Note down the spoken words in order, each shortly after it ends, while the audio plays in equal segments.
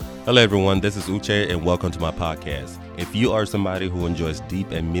Hello, everyone. This is Uche, and welcome to my podcast. If you are somebody who enjoys deep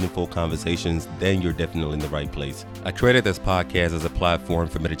and meaningful conversations, then you're definitely in the right place. I created this podcast as a platform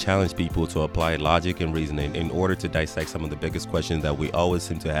for me to challenge people to apply logic and reasoning in order to dissect some of the biggest questions that we always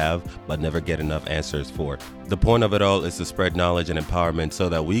seem to have but never get enough answers for. The point of it all is to spread knowledge and empowerment so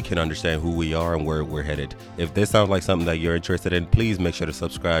that we can understand who we are and where we're headed. If this sounds like something that you're interested in, please make sure to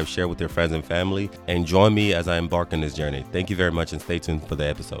subscribe, share with your friends and family, and join me as I embark on this journey. Thank you very much, and stay tuned for the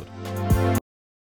episode.